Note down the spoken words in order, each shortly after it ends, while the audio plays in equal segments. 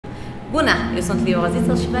Bună! Eu sunt Liora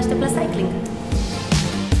și vă aștept la cycling!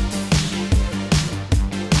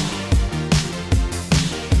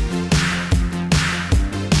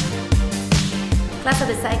 Clasa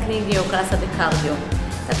de cycling e o clasă de cardio.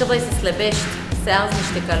 Dacă vrei să slăbești, să arzi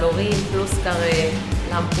niște calorii plus care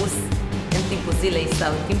l-am pus în timpul zilei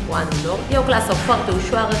sau în timpul anilor. E o clasă foarte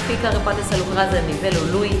ușoară, fiecare poate să lucreze în nivelul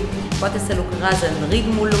lui, poate să lucreze în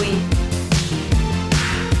ritmul lui.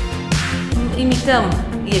 Imităm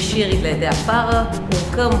ieșirile de afară,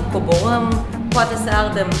 urcăm, coborăm, poate să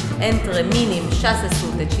ardem între minim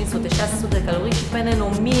 600, 500, 600 de calorii și până în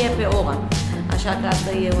 1000 pe oră. Așa că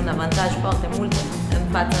asta e un avantaj foarte mult în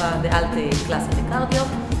fața de alte clase de cardio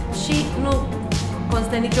și nu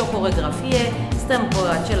constă nicio coreografie, stăm pe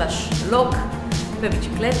același loc, pe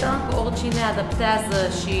bicicletă, oricine adaptează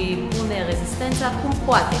și pune rezistența cum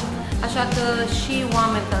poate. Așa că și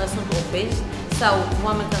oameni care sunt obezi sau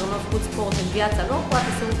oameni care nu au făcut sport în viața lor, poate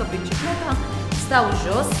să urcă pe bicicletă, stau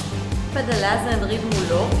jos, pedalează în ritmul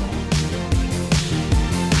lor.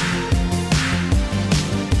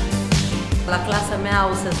 La clasa mea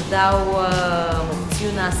o să-ți dau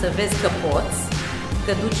opțiunea să vezi că poți,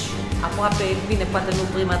 că duci aproape, bine, poate nu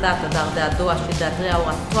prima dată, dar de a doua și de a treia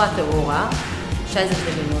ora, toată ora, 60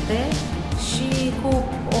 de minute și cu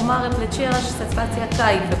o mare plăcere și satisfacția că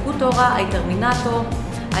ai făcut ora, ai terminat-o,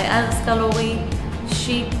 ai ars calorii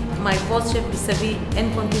și mai poți să vii în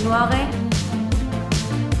continuare.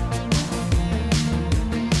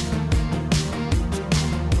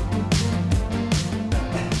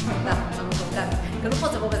 Da, am încercat. Că nu pot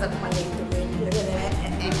să vorbesc acum lei.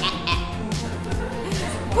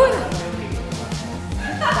 Bun!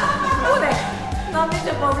 Da, bune! Nu am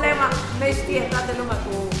nicio problemă. Me știe toată lumea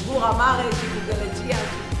cu gura mare și cu gălăgia.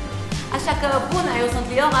 Așa că, bună, eu sunt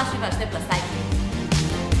Liora și vă aștept la cycling.